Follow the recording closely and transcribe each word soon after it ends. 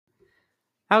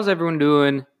How's everyone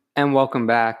doing? And welcome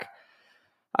back.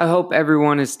 I hope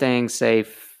everyone is staying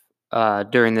safe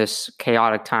during this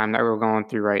chaotic time that we're going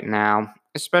through right now,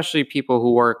 especially people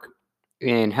who work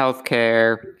in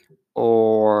healthcare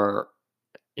or,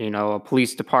 a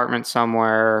police department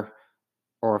somewhere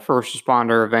or a first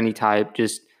responder of any type.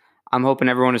 I'm hoping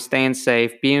everyone is staying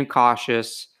safe, being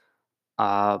cautious,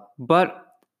 but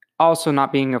also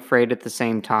not being afraid at the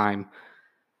same time.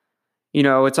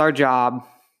 It's our job.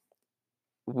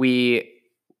 We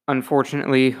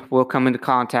unfortunately will come into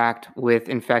contact with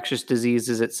infectious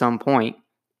diseases at some point,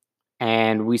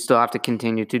 and we still have to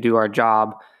continue to do our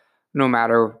job no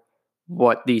matter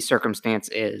what the circumstance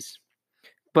is.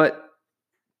 But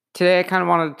today I kind of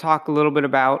wanted to talk a little bit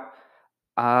about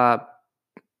uh,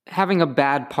 having a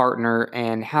bad partner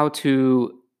and how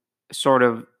to sort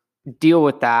of deal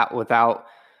with that without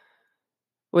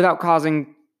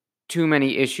causing too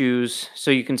many issues so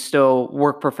you can still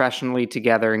work professionally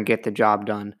together and get the job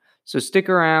done. So stick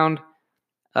around,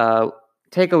 uh,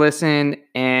 take a listen,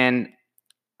 and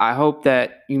I hope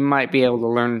that you might be able to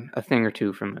learn a thing or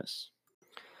two from this.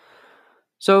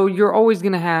 So you're always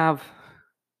going to have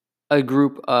a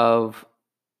group of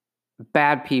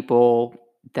bad people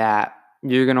that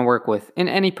you're going to work with in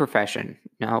any profession.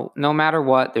 Now, no matter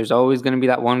what, there's always going to be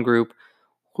that one group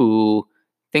who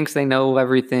thinks they know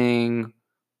everything,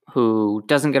 who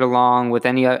doesn't get along with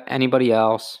anybody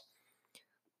else.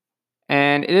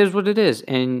 And it is what it is.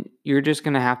 And you're just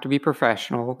going to have to be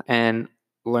professional and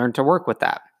learn to work with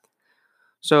that.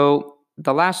 So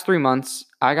the last 3 months,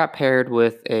 I got paired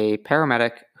with a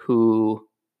paramedic who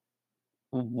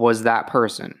was that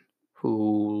person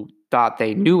who thought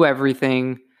they knew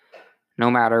everything.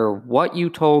 No matter what you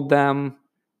told them,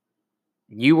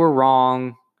 you were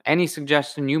wrong. Any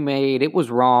suggestion you made, it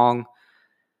was wrong.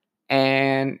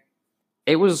 And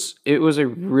it was a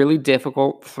really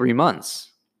difficult 3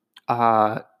 months.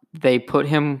 They put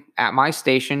him at my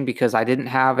station because I didn't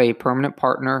have a permanent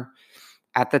partner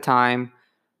at the time.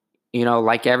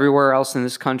 Like everywhere else in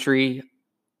this country,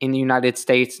 in the United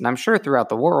States, and I'm sure throughout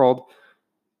the world,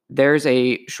 there's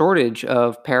a shortage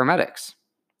of paramedics.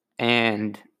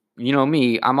 And you know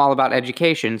me, I'm all about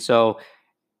education. So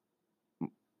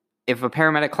if a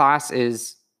paramedic class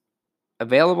is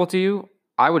available to you,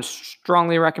 I would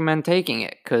strongly recommend taking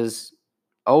it because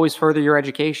always further your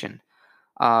education.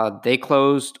 They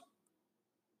closed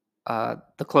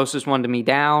the closest one to me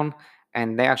down,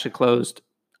 and they actually closed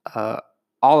uh,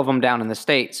 all of them down in the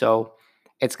state. So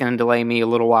it's going to delay me a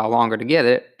little while longer to get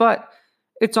it, but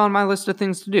it's on my list of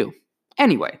things to do.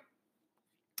 Anyway,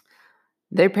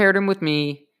 they paired him with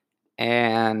me,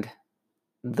 and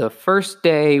the first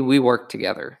day we worked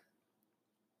together,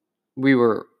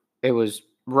 it was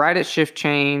right at shift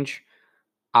change.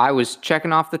 I was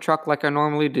checking off the truck like I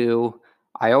normally do.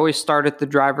 I always start at the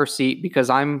driver's seat because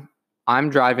I'm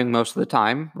driving most of the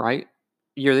time, right?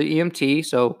 You're the EMT,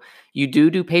 so you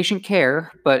do patient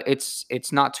care, but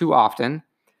it's not too often.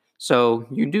 So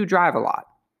you do drive a lot.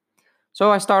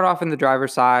 So I start off in the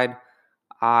driver's side.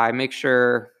 I make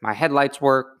sure my headlights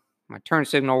work, my turn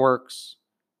signal works,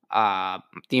 the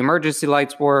emergency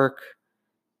lights work.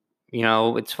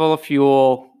 It's full of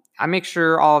fuel. I make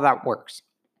sure all of that works.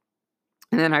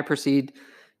 And then I proceed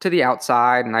to the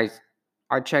outside and I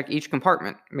check each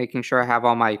compartment, making sure I have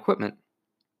all my equipment.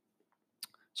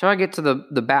 So I get to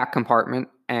the back compartment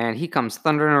and he comes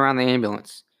thundering around the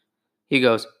ambulance. He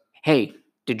goes, "Hey,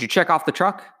 did you check off the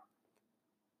truck?"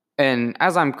 And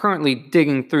as I'm currently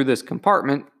digging through this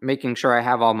compartment, making sure I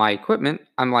have all my equipment,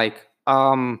 I'm like,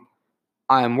 I'm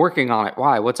working on it.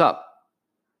 Why? What's up?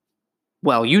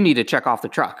 "Well, you need to check off the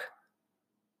truck."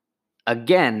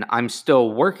 Again, I'm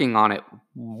still working on it.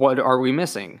 What are we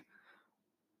missing?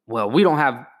 "Well, we don't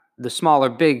have the smaller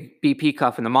big BP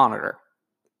cuff in the monitor."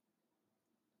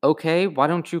 "Okay, why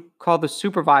don't you call the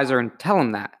supervisor and tell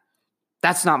him that?"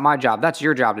 "That's not my job. That's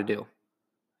your job to do."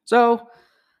 So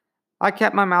I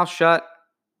kept my mouth shut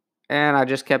and I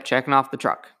just kept checking off the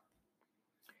truck.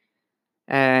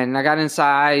 And I got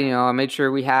inside, I made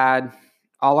sure we had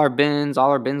all our bins.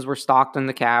 All our bins were stocked in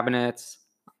the cabinets.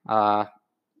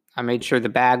 I made sure the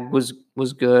bag was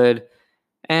good.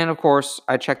 And of course,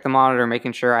 I checked the monitor,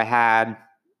 making sure I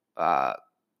uh,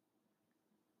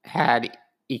 had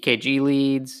EKG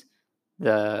leads,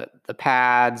 the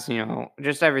pads,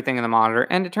 just everything in the monitor.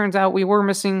 And it turns out we were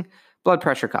missing blood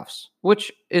pressure cuffs,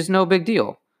 which is no big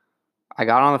deal. I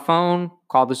got on the phone,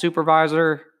 called the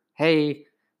supervisor. "Hey,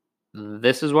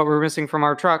 this is what we're missing from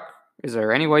our truck. Is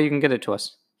there any way you can get it to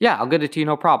us?" "Yeah, I'll get it to you,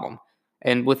 no problem."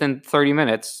 And within 30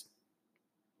 minutes,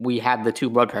 we had the 2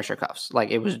 blood pressure cuffs.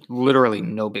 It was literally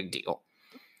no big deal.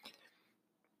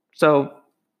 So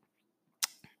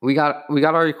We got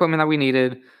our equipment that we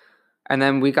needed, and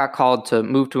then we got called to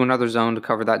move to another zone to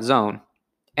cover that zone.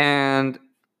 And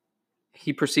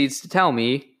he proceeds to tell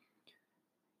me,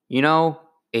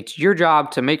 it's your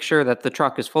job to make sure that the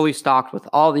truck is fully stocked with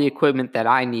all the equipment that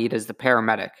I need as the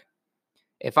paramedic.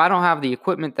 If I don't have the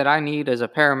equipment that I need as a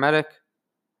paramedic,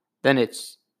 then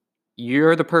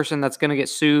you're the person that's going to get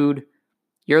sued.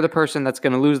 You're the person that's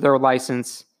going to lose their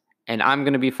license, and I'm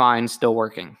going to be fine still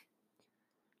working.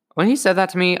 When he said that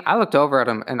to me, I looked over at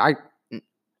him, and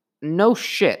no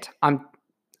shit.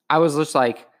 I was just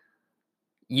like,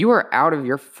 you are out of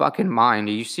your fucking mind.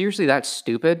 Are you seriously that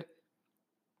stupid?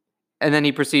 And then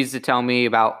he proceeds to tell me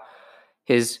about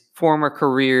his former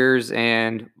careers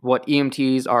and what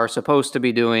EMTs are supposed to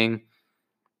be doing.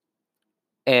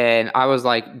 And I was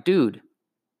like, dude,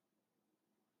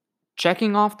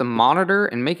 checking off the monitor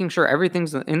and making sure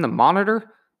everything's in the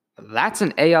monitor, that's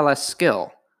an ALS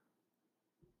skill.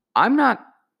 I'm not,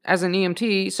 as an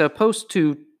EMT, supposed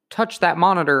to touch that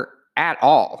monitor at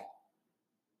all.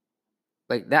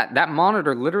 Like that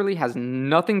monitor literally has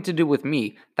nothing to do with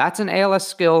me. That's an ALS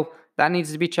skill that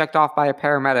needs to be checked off by a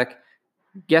paramedic.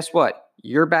 Guess what?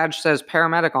 Your badge says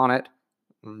paramedic on it.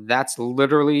 That's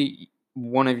literally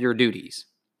one of your duties.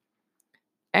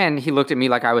 And he looked at me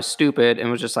like I was stupid and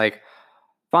was just like,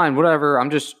 fine, whatever. I'm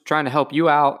just trying to help you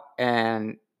out.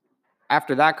 And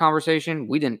after that conversation,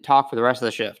 we didn't talk for the rest of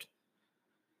the shift.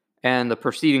 And the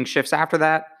preceding shifts after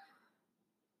that,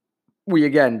 we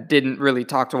again didn't really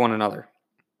talk to one another.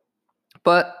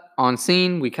 But on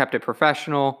scene, we kept it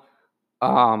professional.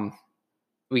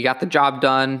 We got the job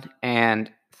done, and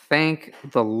thank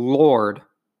the Lord,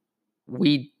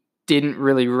 we didn't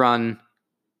really run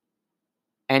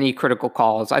any critical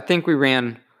calls. I think we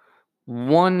ran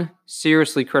one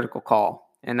seriously critical call,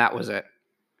 and that was it.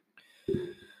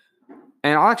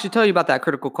 And I'll actually tell you about that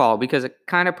critical call because it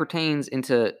kind of pertains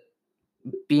into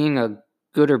being a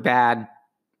good or bad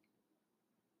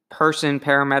person,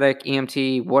 paramedic,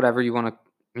 EMT, whatever you want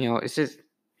to, it's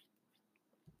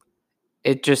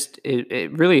just,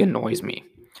 it really annoys me.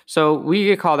 So we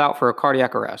get called out for a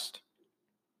cardiac arrest.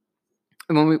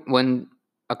 And when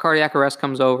a cardiac arrest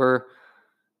comes over,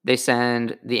 they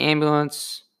send the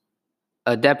ambulance,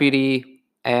 a deputy,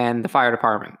 and the fire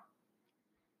department.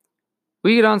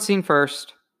 We get on scene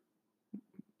first,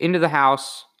 into the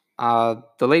house. The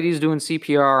lady's doing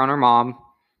CPR on her mom.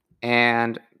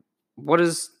 And what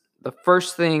is the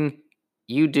first thing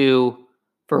you do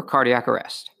for a cardiac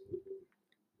arrest?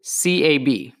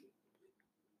 CAB.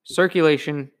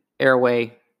 Circulation,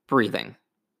 airway, breathing.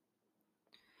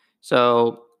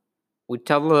 So we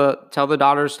tell the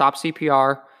daughter to stop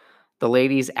CPR. The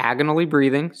lady's agonally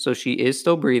breathing, so she is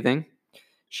still breathing.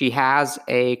 She has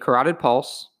a carotid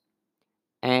pulse.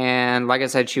 And like I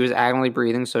said, she was agonally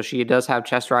breathing, so she does have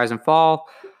chest rise and fall,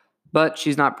 but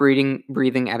she's not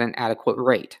breathing at an adequate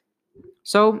rate.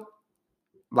 So,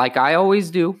 like I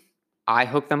always do, I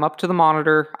hook them up to the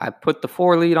monitor. I put the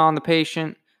 4 lead on the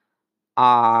patient.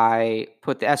 I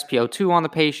put the SpO2 on the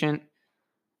patient.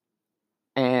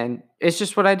 And it's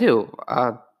just what I do.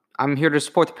 I'm here to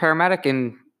support the paramedic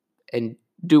and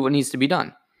do what needs to be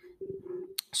done.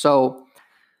 So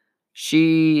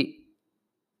she's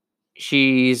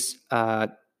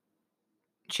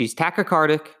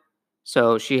tachycardic,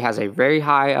 so she has a very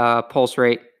high pulse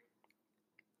rate,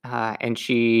 and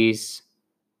she's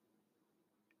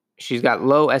got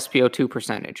low SpO2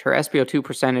 percentage. Her SpO2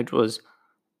 percentage was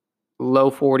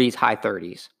low 40s, high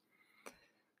 30s.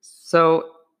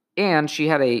 So, and she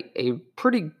had a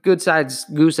pretty good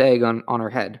sized goose egg on her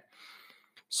head.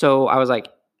 So I was like,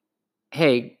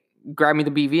 hey, grab me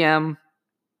the BVM.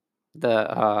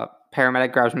 The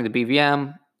paramedic grabs me the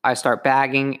BVM. I start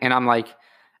bagging, and I'm like,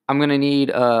 I'm going to need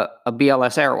a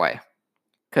BLS airway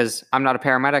because I'm not a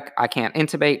paramedic. I can't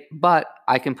intubate, but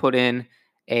I can put in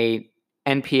a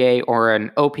NPA or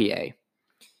an OPA.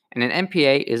 And an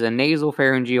NPA is a nasal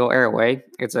pharyngeal airway.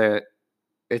 It's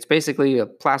basically a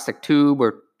plastic tube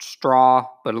or straw,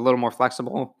 but a little more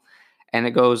flexible. And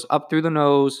it goes up through the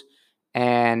nose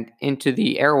and into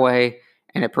the airway,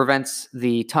 and it prevents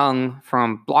the tongue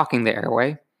from blocking the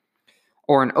airway.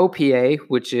 Or an OPA,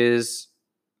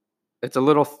 it's a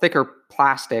little thicker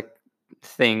plastic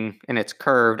thing, and it's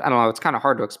curved. I don't know, it's kind of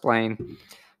hard to explain.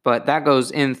 But that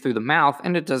goes in through the mouth,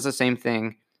 and it does the same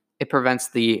thing. It prevents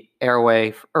the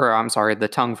the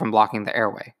tongue from blocking the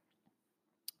airway.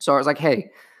 So I was like,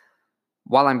 hey,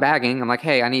 while I'm bagging, I'm like,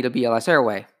 hey, I need a BLS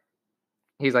airway.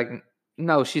 He's like,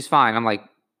 no, she's fine. I'm like,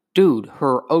 dude,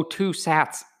 her O2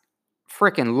 sat's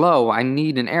freaking low. I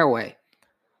need an airway.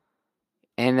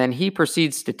 And then he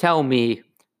proceeds to tell me,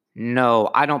 no,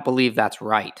 I don't believe that's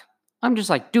right. I'm just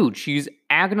like, dude, she's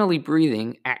agonally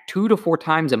breathing at 2 to 4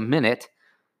 times a minute.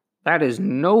 That is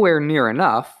nowhere near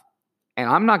enough. And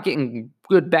I'm not getting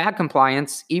good bag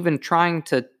compliance, even trying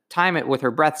to time it with her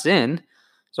breaths in.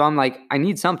 So I'm like, I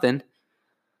need something.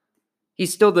 He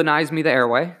still denies me the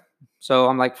airway. So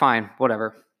I'm like, fine,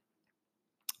 whatever.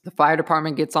 The fire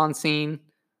department gets on scene.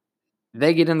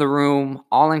 They get in the room,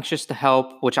 all anxious to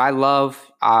help, which I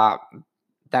love.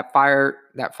 That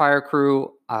fire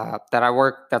crew that I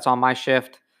work, that's on my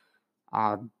shift.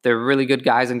 They're really good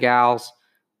guys and gals.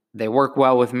 They work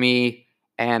well with me,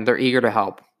 and they're eager to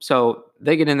help. So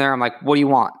they get in there. I'm like, what do you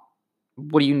want?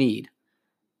 What do you need?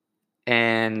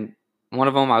 And one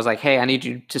of them, I was like, hey, I need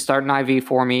you to start an IV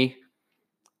for me.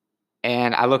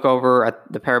 And I look over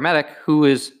at the paramedic, who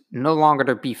is no longer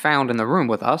to be found in the room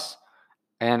with us.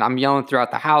 And I'm yelling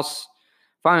throughout the house.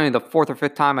 Finally, the 4th or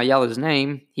 5th time I yell his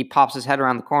name, he pops his head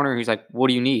around the corner. He's like, what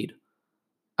do you need?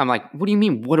 I'm like, what do you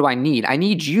mean, what do I need? I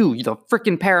need you, the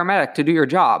freaking paramedic, to do your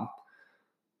job.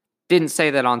 Didn't say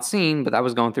that on scene, but that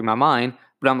was going through my mind.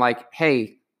 But I'm like,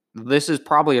 hey, this is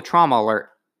probably a trauma alert.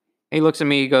 He looks at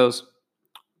me, he goes,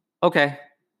 okay.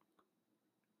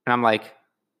 And I'm like,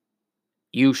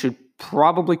 you should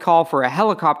probably call for a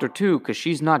helicopter too, because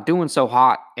she's not doing so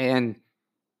hot. And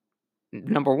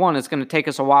number one, it's going to take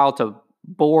us a while to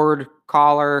board,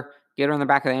 call her, get her in the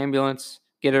back of the ambulance,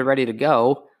 get her ready to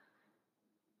go.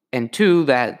 And two,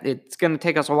 that it's going to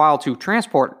take us a while to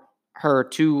transport her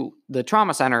to the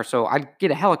trauma center. So I'd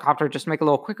get a helicopter, just make it a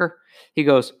little quicker. He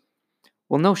goes,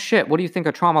 well, no shit. What do you think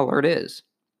a trauma alert is?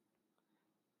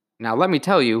 Now, let me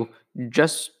tell you,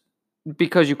 just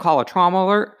because you call a trauma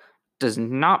alert does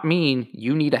not mean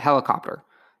you need a helicopter.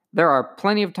 There are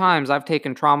plenty of times I've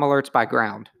taken trauma alerts by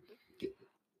ground.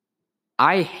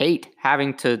 I hate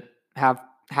having to have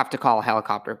to call a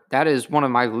helicopter. That is one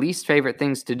of my least favorite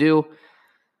things to do.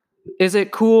 Is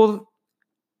it cool?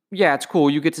 Yeah, it's cool.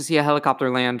 You get to see a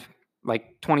helicopter land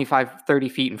like 25, 30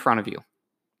 feet in front of you.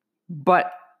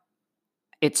 But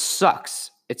it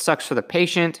sucks. It sucks for the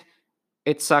patient.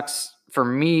 It sucks for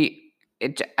me.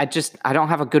 I don't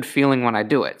have a good feeling when I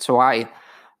do it. So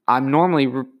I'm normally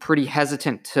pretty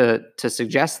hesitant to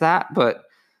suggest that, but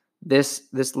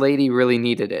this lady really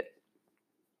needed it.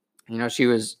 You know, she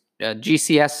was a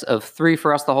GCS of 3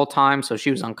 for us the whole time, so she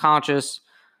was unconscious,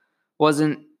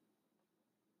 wasn't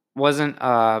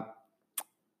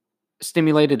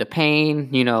stimulated to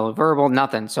pain, you know, verbal,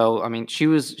 nothing. So I mean, she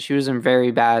was in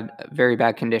very bad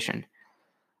condition.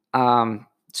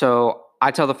 So I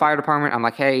tell the fire department, I'm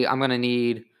like, hey, I'm gonna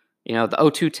need, you know, the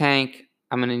O2 tank.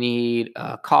 I'm gonna need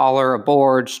a collar, a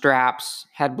board, straps,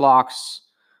 head blocks.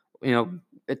 You know,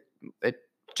 it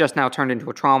just now turned into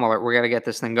a trauma alert. We got to get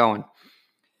this thing going.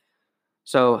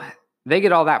 So they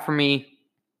get all that for me,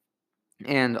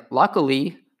 and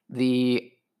luckily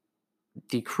the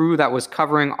crew that was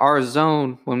covering our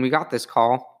zone when we got this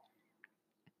call,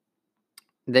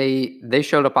 they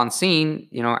showed up on scene,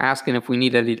 you know, asking if we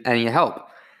needed any help.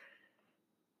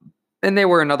 And they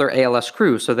were another ALS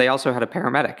crew, so they also had a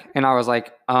paramedic. And I was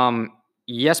like,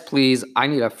 yes, please. I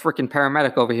need a freaking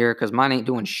paramedic over here because mine ain't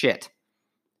doing shit.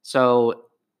 So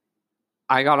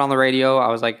I got on the radio. I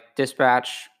was like,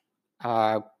 dispatch,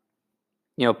 you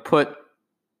know, put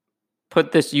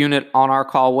this unit on our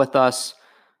call with us.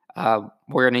 We're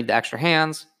going to need the extra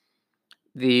hands.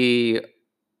 The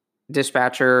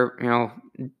dispatcher, you know,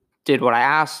 did what I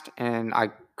asked, and I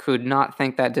could not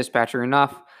thank that dispatcher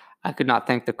enough. I could not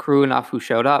thank the crew enough who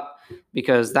showed up,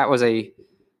 because that was a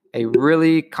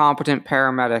really competent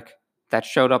paramedic that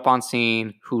showed up on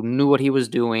scene, who knew what he was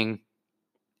doing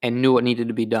and knew what needed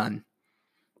to be done.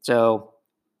 So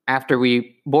after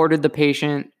we boarded the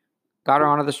patient, got her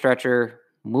onto the stretcher,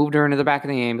 moved her into the back of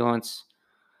the ambulance,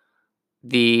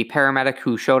 the paramedic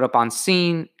who showed up on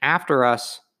scene after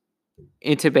us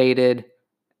intubated,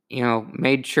 you know,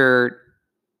 made sure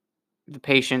the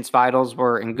patient's vitals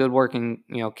were in good working,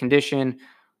 you know, condition.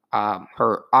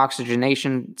 Her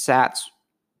oxygenation sats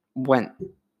went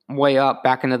way up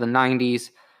back into the 90s.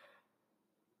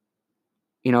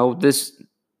 You know, this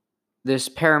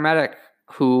paramedic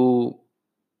who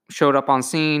showed up on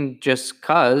scene just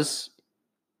cuz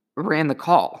ran the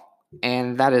call.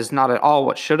 And that is not at all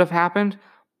what should have happened,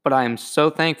 but I am so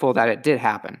thankful that it did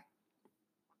happen.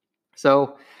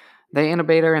 So they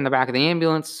intubate her in the back of the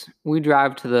ambulance. We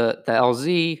drive to the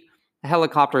LZ. The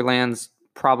helicopter lands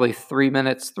probably 3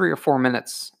 or 4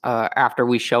 minutes after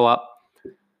we show up.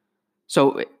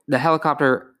 So the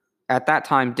helicopter at that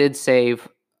time did save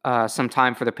some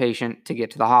time for the patient to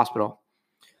get to the hospital.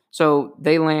 So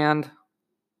they land.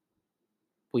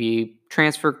 We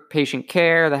transfer patient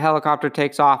care. The helicopter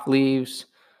takes off, leaves,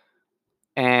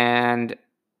 and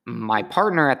my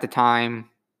partner at the time,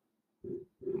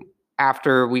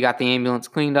 after we got the ambulance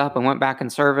cleaned up and went back in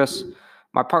service,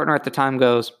 my partner at the time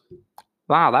goes,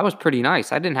 "Wow, that was pretty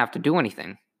nice. I didn't have to do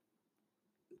anything."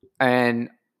 And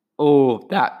oh,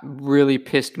 that really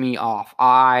pissed me off.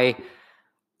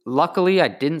 Luckily I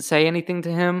didn't say anything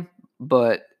to him,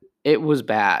 but it was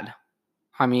bad.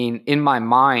 I mean, in my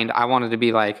mind, I wanted to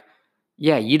be like,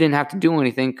 "Yeah, you didn't have to do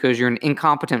anything because you're an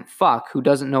incompetent fuck who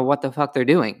doesn't know what the fuck they're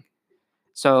doing."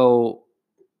 So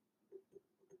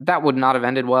that would not have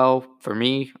ended well for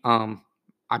me.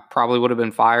 I probably would have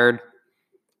been fired.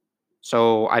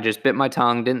 So I just bit my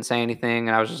tongue, didn't say anything,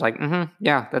 and I was just like,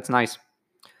 yeah, that's nice.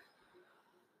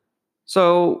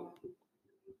 So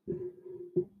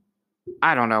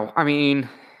I don't know. I mean,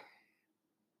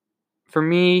 for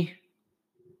me,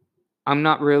 I'm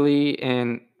not really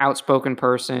an outspoken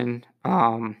person.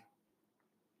 I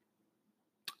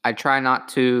try not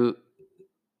to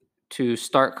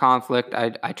start conflict.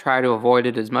 I try to avoid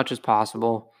it as much as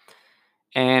possible,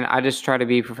 and I just try to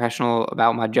be professional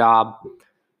about my job.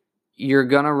 You're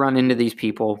gonna run into these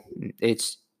people.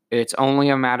 It's only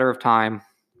a matter of time.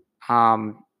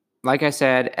 Um, like I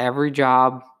said, every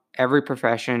job, every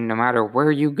profession, no matter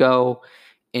where you go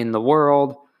in the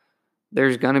world,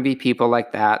 there's gonna be people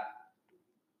like that.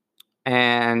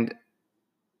 And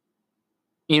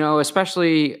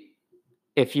especially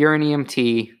if you're an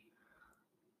EMT,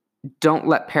 don't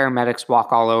let paramedics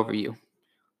walk all over you.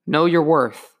 Know your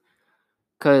worth.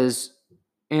 Because,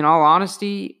 in all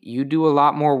honesty, you do a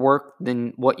lot more work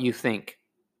than what you think.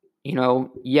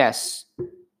 Yes,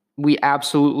 we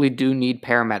absolutely do need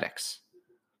paramedics,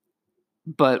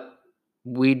 but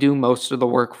we do most of the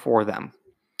work for them.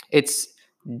 It's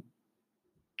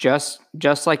just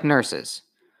like nurses.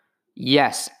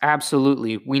 Yes,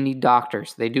 absolutely, we need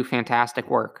doctors. They do fantastic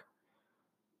work.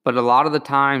 But a lot of the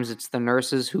times, it's the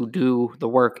nurses who do the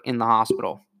work in the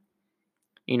hospital.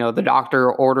 The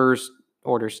doctor orders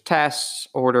tests,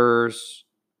 orders,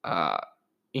 uh,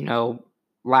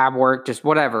 lab work, just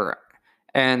whatever.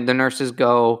 And the nurses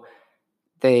go,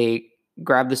 they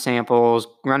grab the samples,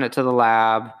 run it to the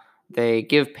lab, they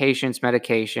give patients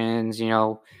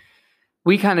medications.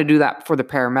 We kind of do that for the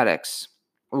paramedics.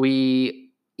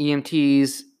 We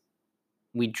EMTs,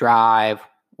 we drive,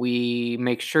 we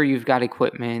make sure you've got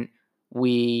equipment,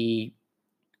 we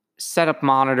set up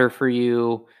monitor for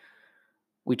you.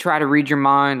 We try to read your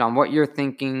mind on what you're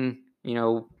thinking.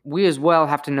 We as well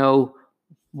have to know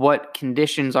what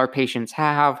conditions our patients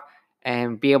have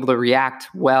and be able to react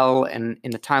well and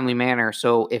in a timely manner.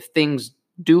 So if things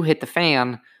do hit the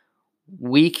fan,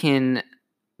 we can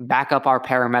back up our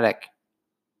paramedic.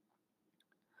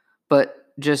 But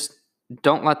just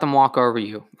don't let them walk over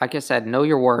you. Like I said, know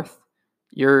your worth.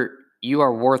 You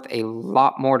are worth a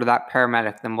lot more to that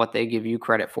paramedic than what they give you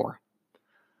credit for.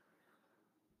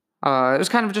 It was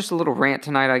kind of just a little rant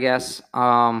tonight, I guess.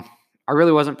 I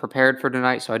really wasn't prepared for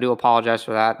tonight, so I do apologize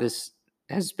for that. This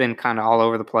has been kind of all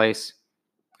over the place.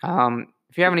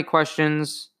 If you have any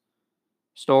questions,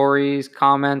 stories,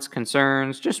 comments,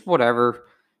 concerns, just whatever,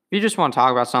 if you just want to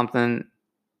talk about something,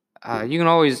 you can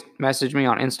always message me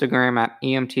on Instagram at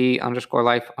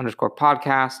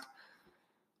EMT_life_podcast.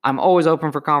 I'm always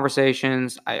open for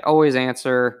conversations. I always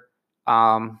answer.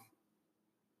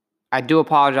 I do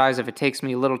apologize if it takes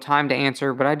me a little time to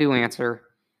answer, but I do answer.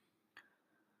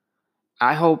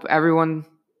 I hope everyone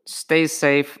stays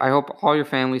safe. I hope all your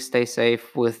families stay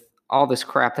safe with all this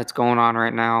crap that's going on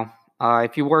right now.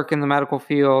 If you work in the medical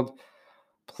field,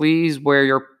 please wear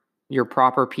your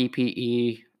proper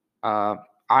PPE.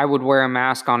 I would wear a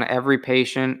mask on every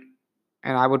patient,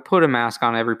 and I would put a mask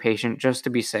on every patient just to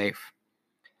be safe.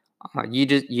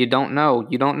 You don't know.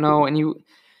 You don't know, and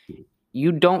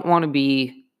you don't want to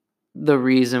be the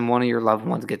reason one of your loved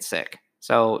ones gets sick.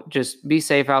 So just be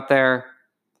safe out there.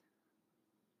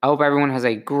 I hope everyone has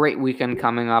a great weekend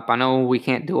coming up. I know we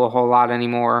can't do a whole lot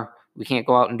anymore. We can't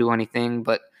go out and do anything,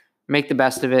 but make the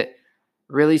best of it.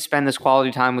 Really spend this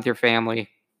quality time with your family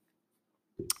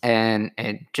and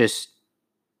just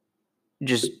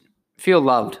feel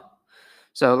loved.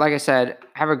 So like I said,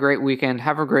 have a great weekend,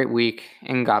 have a great week,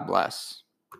 and God bless.